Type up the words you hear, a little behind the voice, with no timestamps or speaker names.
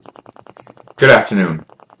Good afternoon.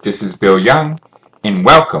 This is Bill Young, and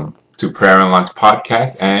welcome to Prayer and Lunch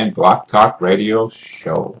Podcast and Block Talk Radio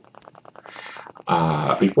Show.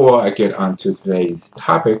 Before I get onto today's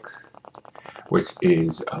topic, which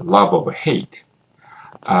is love over hate,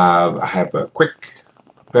 I have a quick,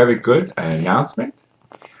 very good announcement.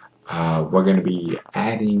 We're going to be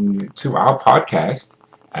adding to our podcast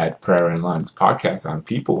at Prayer and Lunch Podcast on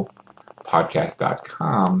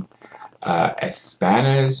peoplepodcast.com a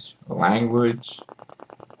Spanish language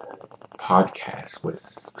podcast with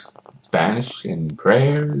Spanish and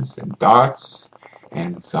prayers and thoughts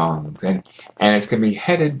and songs. And it's going to be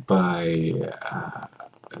headed by a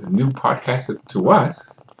new podcaster to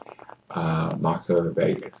us, Marcela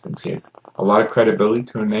Vegas. And she has a lot of credibility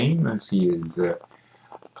to her name. And she is a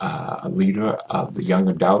leader of the young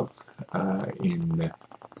adults in the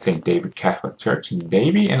St. David Catholic Church in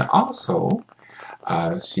Davie, and also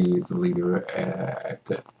she is the leader at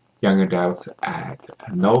the young adults at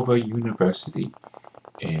Nova University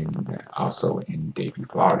also in Davie,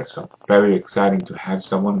 Florida. So very exciting to have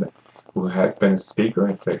someone who has been a speaker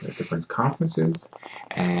at different conferences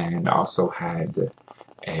and also had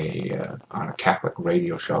on a Catholic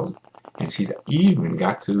radio show. And she's even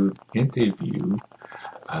got to interview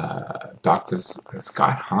Dr.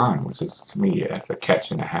 Scott Hahn, which is, to me, that's a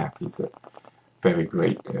catch and a half. He's a very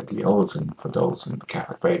great theologian. For those in the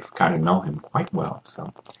Catholic faith, kind of know him quite well.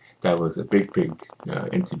 So that was a big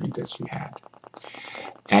interview that she had.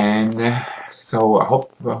 And so I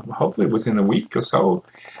hope, hopefully within a week or so,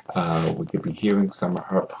 we could be hearing some of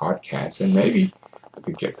her podcasts, and maybe I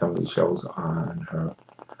could get some of these shows on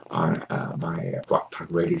my Block Talk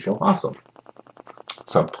Radio show also.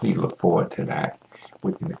 So please look forward to that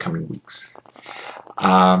within the coming weeks.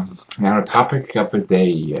 Now the topic of the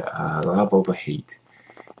day, love over hate.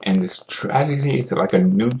 And this tragedy is like a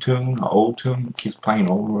new tune, an old tune, keeps playing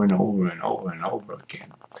over and over and over and over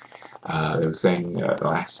again. They were saying the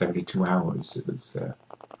last 72 hours it was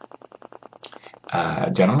a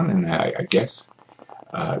gentleman, and I guess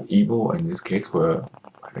evil in this case were,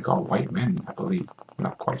 I think, all white men, I believe. I'm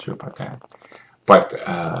not quite sure about that. But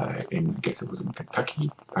I guess it was in Kentucky,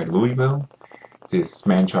 by Louisville. This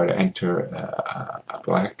man tried to enter a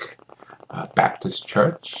black Baptist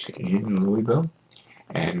church in Louisville,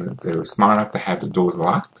 and they were smart enough to have the doors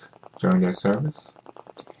locked during their service.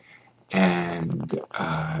 And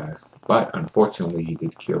but unfortunately, he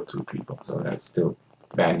did kill 2 people, so that's still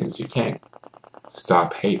bad news. You can't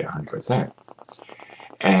stop hate 100%.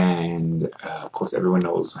 And of course, everyone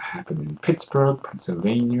knows what happened in Pittsburgh,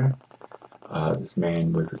 Pennsylvania. This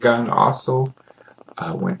man with a gun also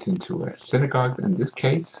went into a synagogue in this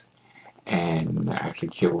case and actually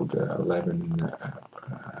killed 11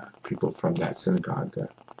 people from that synagogue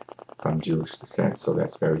from Jewish descent. So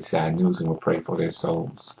that's very sad news, and we'll pray for their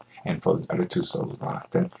souls and for the other 2 souls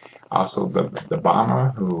lost. And also the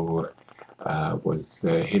bomber who was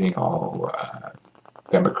hitting all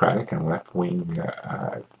Democratic and left-wing,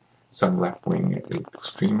 some left-wing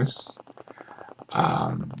extremists.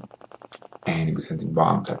 And he was sending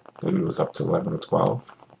bombs. I believe it was up to 11 or 12.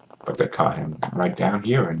 But they caught him right down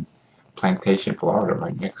here in Plantation, Florida,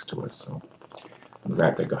 right next to us. So I'm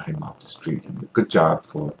glad they got him off the street. And good job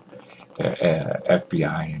for the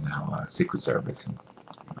FBI and our Secret Service and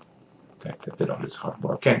that did all this hard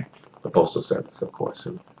work. And the Postal Service, of course,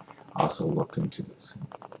 who also looked into this and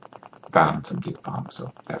found some of these bombs.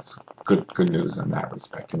 So that's good news in that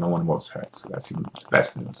respect. And no one was hurt. So that's even the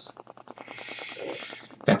best news.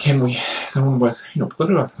 Now, someone was,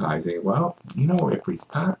 politicizing, well, if we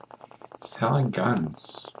stop selling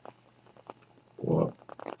guns, or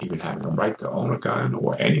even having a right to own a gun,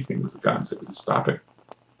 or anything with guns, if we stop it,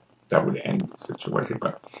 that would end the situation.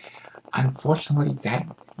 But unfortunately, that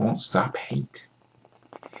won't stop hate.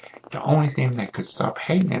 The only thing that could stop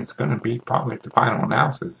hate, and it's going to be probably the final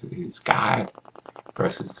analysis, is God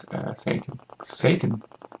versus Satan. Satan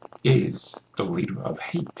is the leader of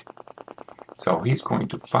hate. So he's going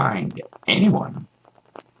to find anyone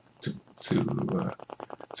to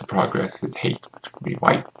progress his hate, which could be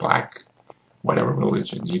white, black, whatever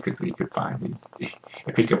religion he could find.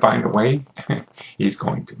 If he could find a way, he's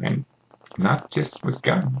going to, and not just with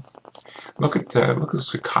guns. Look at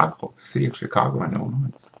Chicago, the city of Chicago in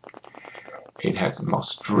Illinois. It has the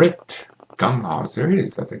most strict gun laws there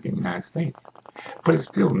is, I think, in the United States, but it's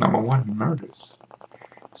still #1 in murders.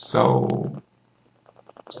 So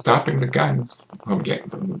stopping the guns from getting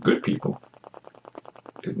from the good people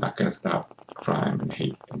is not going to stop crime and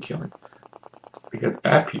hate and killing. Because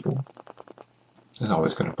bad people is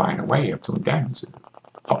always going to find a way of doing damage.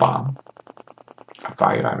 A bomb, a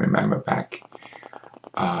I remember back,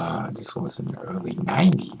 this was in the early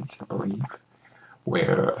 90s, I believe,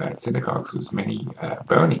 where synagogues was many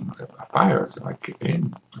burnings, fires, like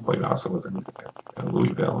in, well, it also was in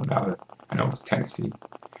Louisville and other, I know it was Tennessee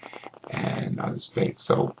and other states.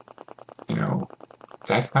 So,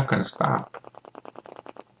 that's not going to stop.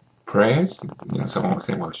 Prayers, someone will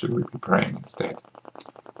say, well, should we be praying instead?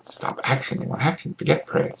 Stop action. They want action. Forget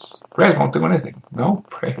prayers. Prayers won't do anything. No,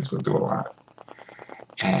 prayers will do a lot.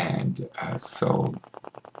 And so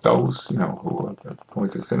those, who are going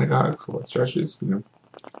to synagogues or churches,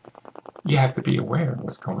 you have to be aware of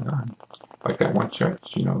what's going on. Like that one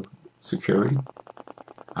church, security.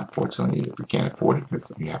 Unfortunately, if we can't afford it,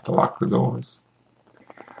 you have to lock the doors.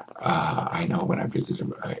 I know when I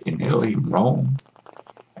visited in Italy, Rome,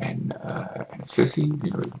 and Assisi,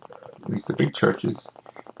 at least the big churches,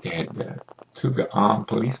 they had two armed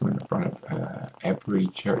policemen in front of every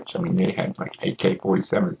church. I mean, they had like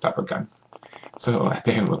AK-47 type of guns. So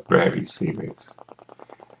they looked very serious.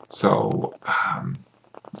 So,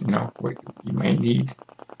 you may need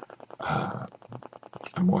a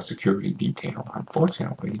more security detail.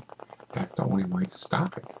 Unfortunately, that's the only way to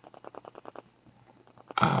stop it.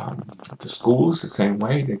 The schools, the same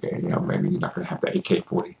way. Maybe you're not going to have the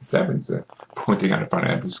AK-47s pointing out in front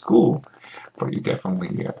of every school, but you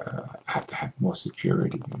definitely have to have more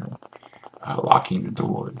security. Locking the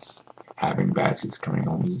doors, having badges coming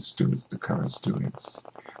only to students, the current students,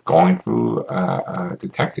 going through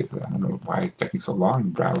detectives. I don't know why it's taking so long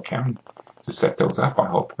in Broward County to set those up. I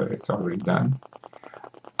hope that it's already done.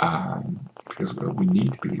 Because we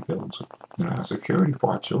need to be able to, have security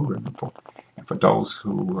for our children and for those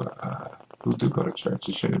who do go to church.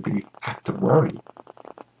 You shouldn't have to worry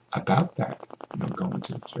about that, going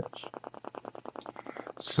to the church.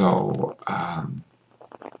 So,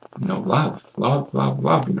 love,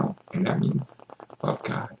 and that means love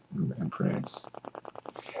God and prayers.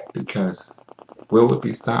 Because will it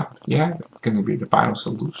be stopped? Yeah, it's going to be the final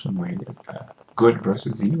solution where good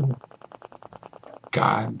versus evil,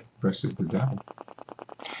 God versus the devil.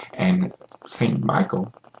 And Saint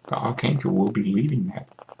Michael, the Archangel, will be leading that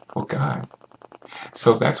for God.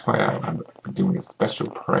 So that's why I'm doing a special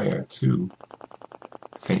prayer to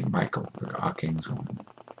Saint Michael, the Archangel.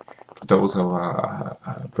 For those of our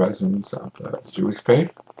brethren of the Jewish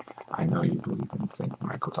faith, I know you believe in Saint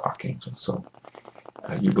Michael, the Archangel. So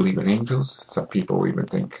you believe in angels. Some people even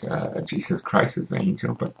think Jesus Christ is an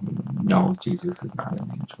angel, but no, Jesus is not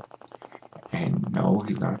an angel. And no,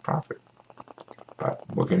 he's not a prophet. But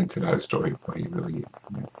we'll get into that story of what he really is.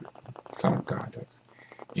 And that's just the Son of God that's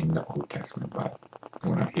in the Old Testament. But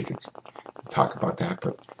we're not here to talk about that,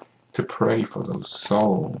 but to pray for those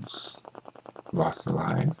souls who lost their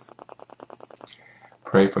lives.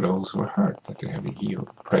 Pray for those who are hurt, that they have been healed.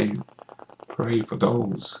 Pray for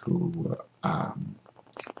those who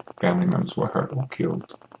family members were hurt or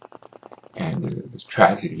killed. And this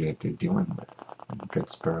tragedy that they're dealing with in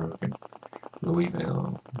Pittsburgh and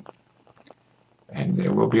Louisville. And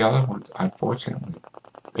there will be other ones, unfortunately.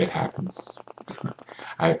 It happens.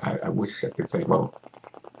 I wish I could say, well,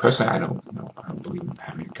 personally, I don't believe in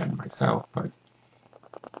having a gun myself, but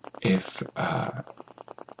if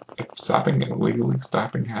legally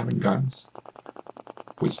stopping having guns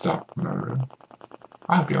would stop murder,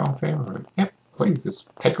 I'd be all in favor of it. Yep, please, just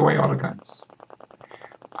take away all the guns.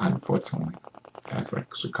 Unfortunately, as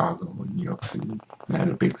like Chicago and New York City and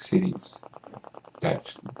other big cities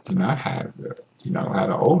that do not have, you're not allowed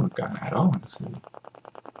to own a gun at all in the city.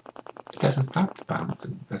 It doesn't stop the violence.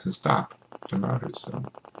 It doesn't stop the murders. So,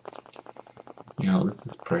 let's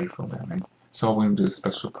just pray for them. And so we're going to do a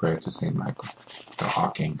special prayer to Saint Michael, the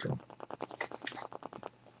Archangel.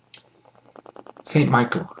 Saint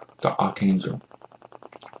Michael, the Archangel,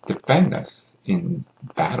 defend us in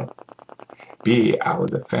battle. Be our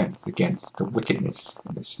defense against the wickedness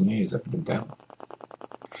and the snares of the devil.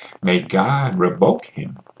 May God rebuke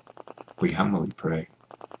him, we humbly pray.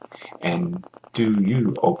 And do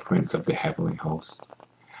you, O Prince of the heavenly host,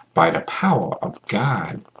 by the power of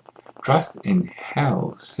God, thrust in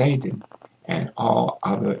hell Satan and all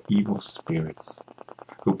other evil spirits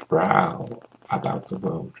who prowl about the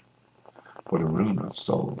world for the ruin of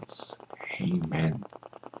souls. Amen.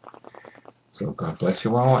 So God bless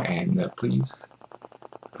you all, and please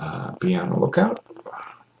be on the lookout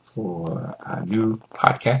for new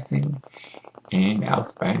podcasting in El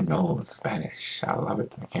Español, Spanish. I love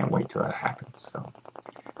it. I can't wait till that happens. So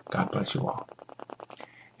God bless you all.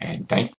 And thank you.